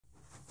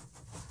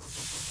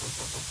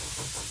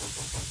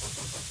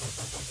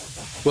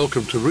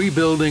Welcome to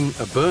rebuilding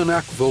a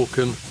Burnac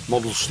Vulcan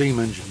model steam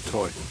engine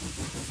toy.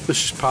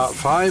 This is part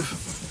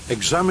 5,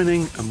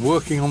 examining and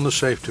working on the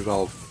safety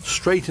valve,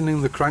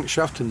 straightening the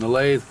crankshaft in the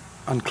lathe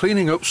and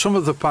cleaning up some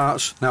of the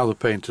parts now the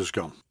paint has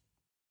gone.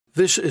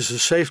 This is the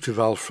safety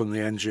valve from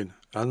the engine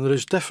and there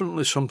is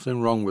definitely something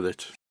wrong with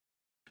it.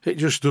 It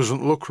just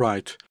doesn't look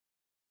right.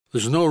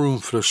 There's no room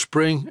for a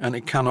spring and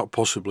it cannot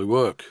possibly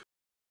work.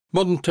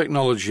 Modern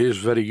technology is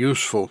very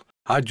useful.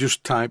 I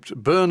just typed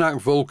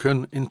Burnac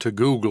Vulcan into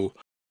Google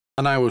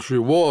and I was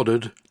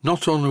rewarded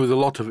not only with a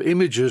lot of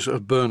images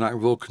of Burnac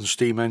Vulcan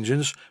steam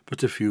engines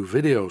but a few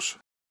videos.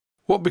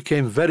 What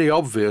became very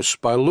obvious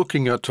by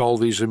looking at all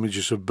these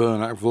images of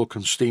Burnac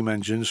Vulcan steam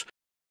engines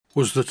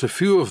was that a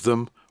few of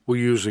them were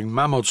using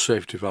Mamod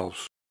safety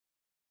valves.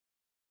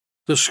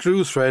 The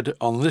screw thread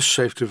on this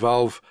safety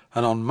valve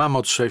and on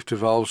Mamod safety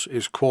valves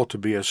is 1/4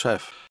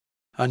 BSF.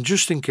 And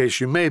just in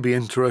case you may be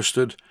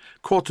interested,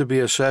 1/4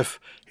 BSF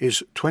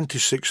is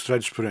 26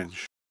 threads per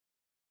inch.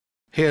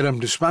 Here I'm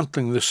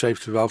dismantling the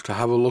safety valve to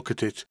have a look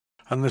at it,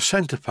 and the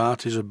centre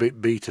part is a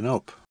bit beaten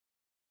up.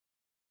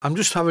 I'm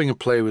just having a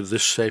play with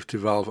this safety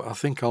valve. I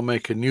think I'll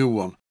make a new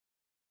one.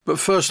 But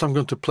first I'm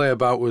going to play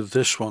about with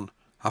this one.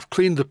 I've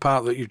cleaned the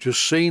part that you've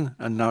just seen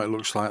and now it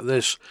looks like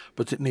this,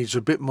 but it needs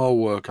a bit more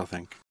work I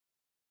think.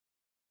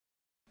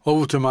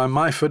 Over to my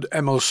Myford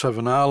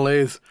ML7R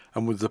lathe,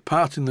 and with the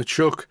part in the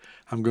chuck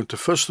I'm going to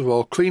first of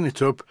all clean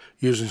it up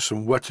using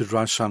some wet to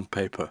dry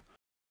sandpaper.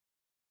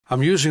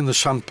 I'm using the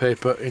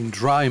sandpaper in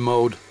dry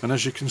mode and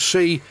as you can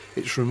see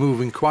it's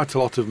removing quite a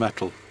lot of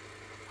metal.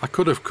 I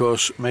could of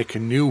course make a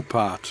new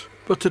part,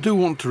 but I do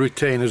want to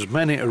retain as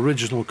many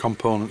original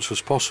components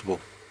as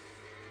possible.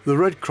 The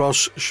red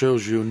cross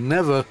shows you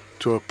never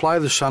to apply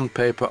the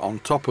sandpaper on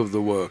top of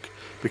the work,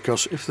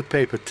 because if the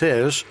paper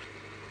tears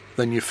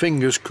then your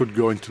fingers could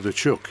go into the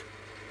chuck.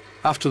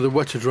 After the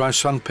wet to dry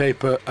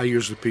sandpaper I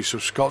used a piece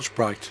of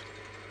Scotch-Brite.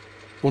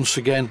 Once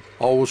again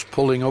always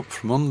pulling up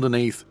from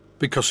underneath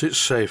because it's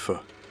safer.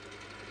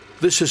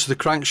 This is the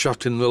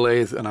crankshaft in the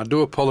lathe and I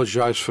do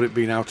apologise for it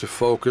being out of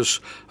focus.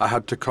 I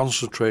had to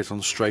concentrate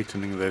on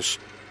straightening this.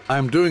 I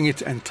am doing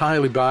it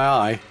entirely by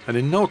eye and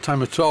in no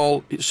time at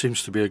all it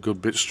seems to be a good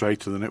bit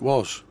straighter than it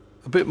was.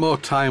 A bit more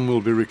time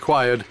will be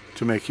required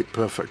to make it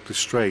perfectly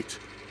straight.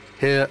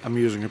 Here I'm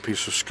using a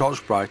piece of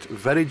Scotch-Brite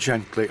very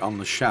gently on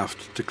the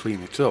shaft to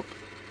clean it up.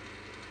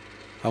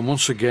 And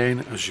once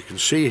again, as you can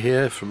see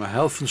here, from a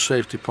health and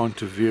safety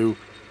point of view,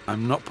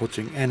 I'm not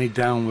putting any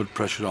downward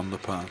pressure on the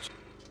part.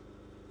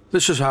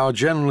 This is how I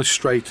generally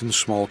straighten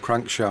small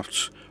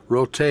crankshafts.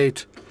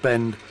 Rotate,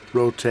 bend,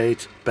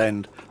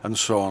 and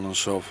so on and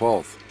so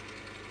forth.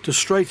 To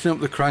straighten up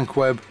the crank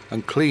web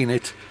and clean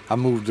it, I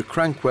moved the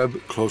crank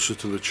web closer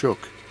to the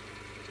chuck.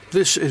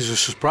 This is a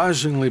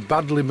surprisingly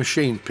badly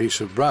machined piece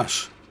of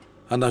brass,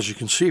 and as you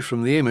can see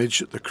from the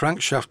image, the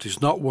crankshaft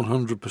is not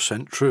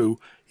 100% true,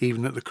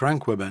 even at the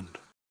crank web end.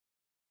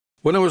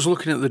 When I was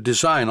looking at the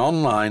design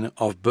online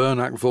of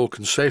Burnac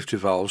Vulcan safety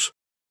valves,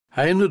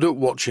 I ended up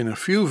watching a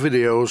few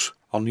videos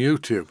on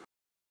YouTube.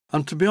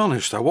 And to be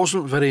honest, I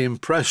wasn't very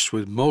impressed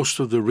with most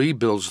of the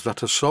rebuilds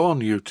that I saw on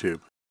YouTube.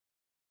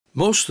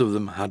 Most of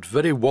them had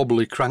very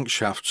wobbly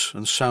crankshafts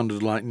and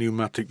sounded like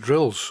pneumatic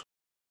drills,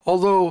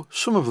 although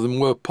some of them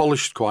were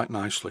polished quite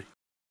nicely.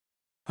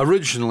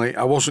 Originally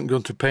I wasn't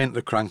going to paint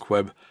the crank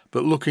web,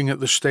 but looking at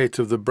the state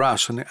of the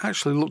brass, and it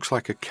actually looks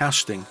like a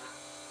casting,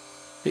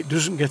 it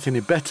doesn't get any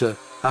better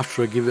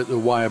after I give it the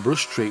wire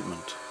brush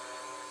treatment.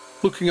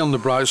 Looking on the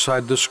bright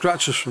side, the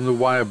scratches from the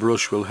wire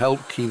brush will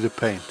help key the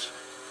paint.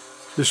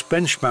 This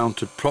bench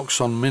mounted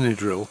Proxon mini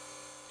drill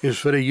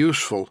is very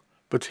useful,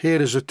 but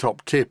here is a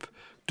top tip: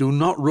 do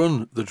not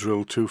run the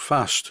drill too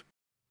fast.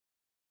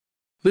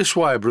 This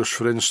wire brush,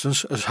 for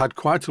instance, has had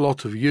quite a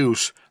lot of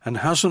use and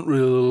hasn't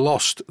really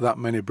lost that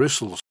many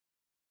bristles.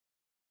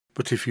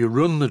 But if you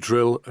run the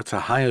drill at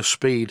a higher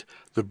speed,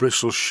 the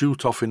bristles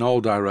shoot off in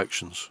all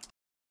directions.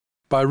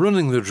 By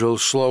running the drill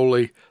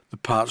slowly, the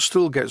part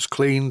still gets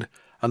cleaned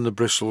and the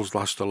bristles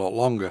last a lot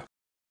longer.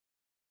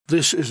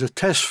 This is a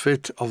test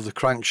fit of the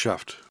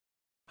crankshaft.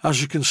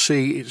 As you can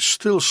see, it's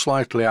still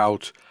slightly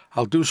out.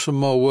 I'll do some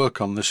more work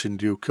on this in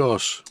due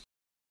course.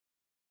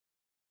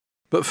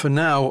 But for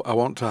now I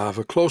want to have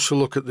a closer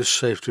look at this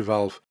safety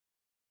valve.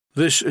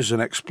 This is an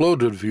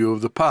exploded view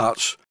of the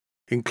parts,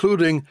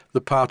 including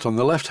the part on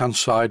the left hand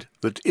side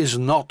that is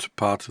not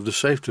part of the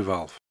safety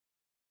valve.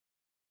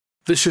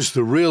 This is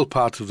the real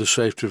part of the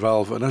safety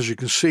valve, and as you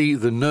can see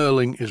the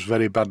knurling is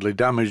very badly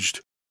damaged,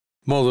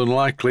 more than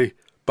likely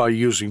by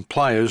using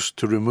pliers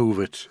to remove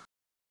it.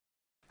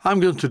 I'm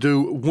going to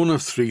do one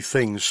of 3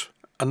 things,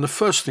 and the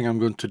first thing I'm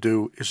going to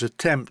do is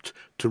attempt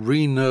to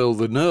re-knurl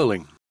the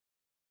knurling.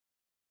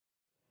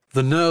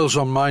 The knurls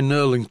on my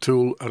knurling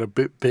tool are a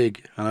bit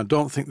big and I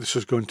don't think this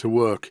is going to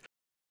work.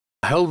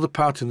 I held the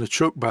part in the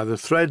chuck by the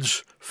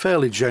threads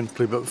fairly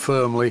gently but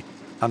firmly,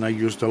 and I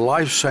used a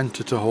live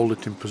centre to hold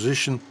it in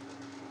position,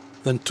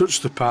 then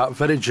touched the part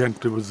very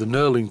gently with the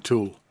knurling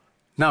tool.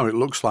 Now it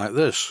looks like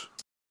this.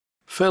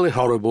 Fairly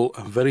horrible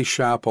and very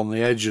sharp on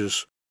the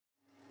edges.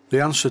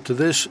 The answer to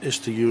this is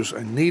to use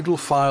a needle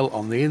file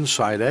on the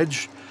inside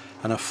edge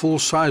and a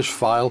full-size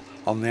file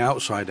on the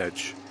outside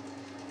edge.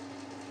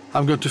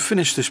 I'm going to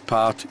finish this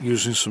part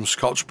using some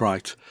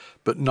Scotch-Brite,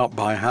 but not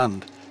by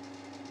hand.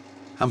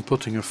 I'm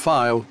putting a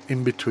file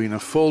in between a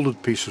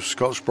folded piece of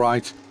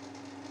Scotch-Brite.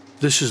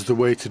 This is the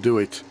way to do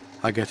it.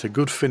 I get a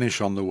good finish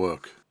on the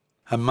work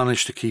and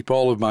manage to keep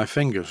all of my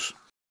fingers.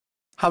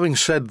 Having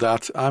said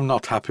that, I'm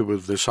not happy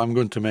with this. I'm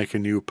going to make a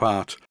new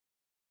part.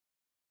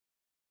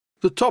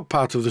 The top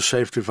part of the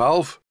safety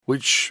valve,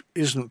 which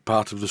isn't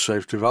part of the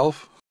safety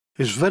valve,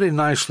 is very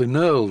nicely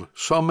knurled,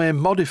 so I may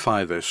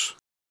modify this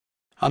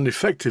and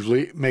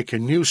effectively make a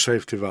new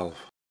safety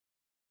valve.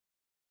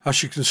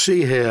 As you can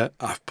see here,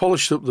 I've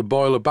polished up the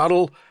boiler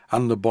barrel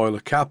and the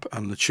boiler cap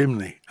and the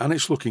chimney, and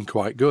it's looking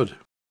quite good.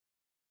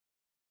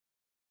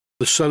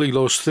 The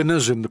cellulose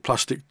thinners in the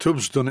plastic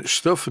tubs done its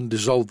stuff and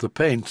dissolved the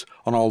paint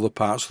on all the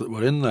parts that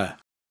were in there.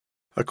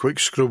 A quick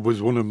scrub with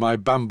one of my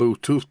bamboo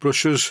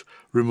toothbrushes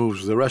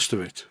removes the rest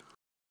of it.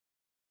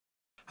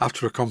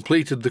 After I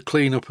completed the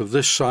clean-up of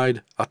this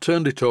side, I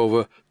turned it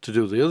over to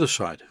do the other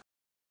side.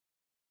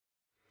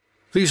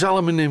 These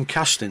aluminium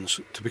castings,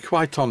 to be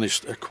quite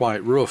honest, are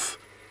quite rough,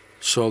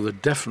 so they're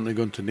definitely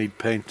going to need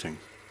painting.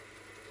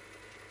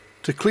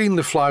 To clean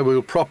the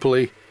flywheel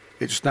properly,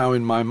 it's now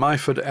in my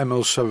Myford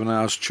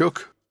ML7Rs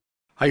chuck.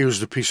 I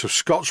used a piece of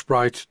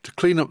Scotch-Brite to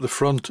clean up the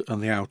front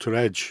and the outer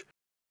edge.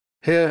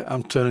 Here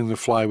I'm turning the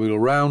flywheel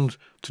round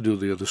to do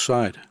the other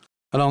side.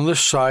 And on this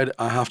side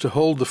I have to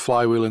hold the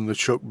flywheel in the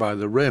chuck by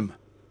the rim.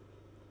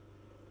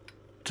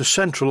 To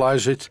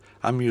centralise it,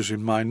 I'm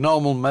using my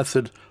normal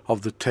method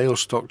of the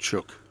tailstock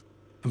chuck.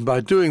 And by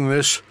doing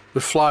this,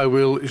 the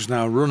flywheel is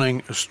now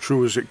running as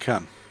true as it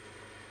can.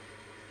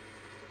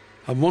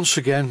 And once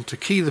again, to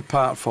key the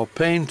part for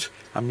paint,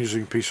 I'm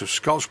using a piece of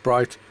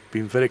Scotch-Brite,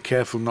 being very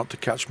careful not to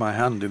catch my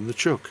hand in the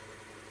chuck.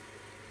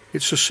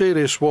 It's a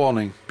serious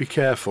warning, be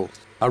careful.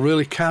 I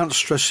really can't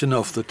stress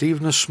enough that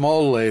even a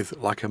small lathe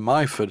like a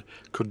Myford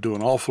could do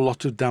an awful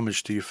lot of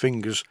damage to your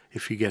fingers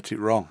if you get it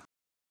wrong.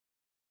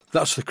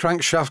 That's the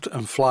crankshaft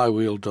and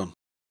flywheel done.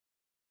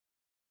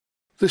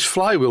 This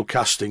flywheel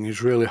casting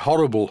is really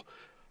horrible.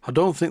 I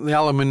don't think the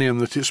aluminium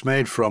that it's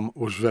made from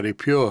was very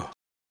pure.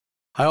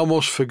 I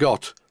almost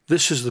forgot,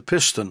 this is the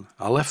piston.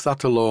 I left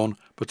that alone,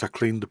 but I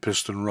cleaned the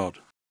piston rod.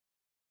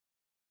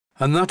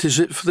 And that is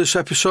it for this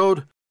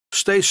episode.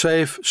 Stay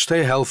safe,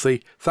 stay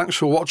healthy, thanks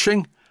for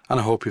watching, and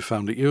I hope you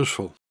found it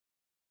useful.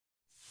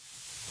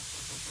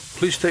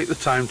 Please take the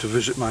time to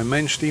visit my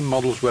Mainsteam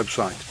Models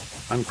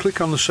website and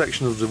click on the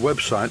section of the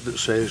website that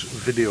says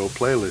Video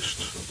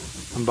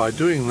Playlists. And by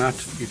doing that,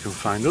 you can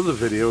find other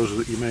videos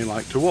that you may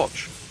like to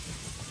watch.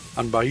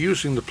 And by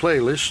using the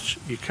playlists,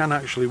 you can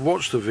actually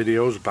watch the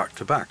videos back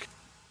to back.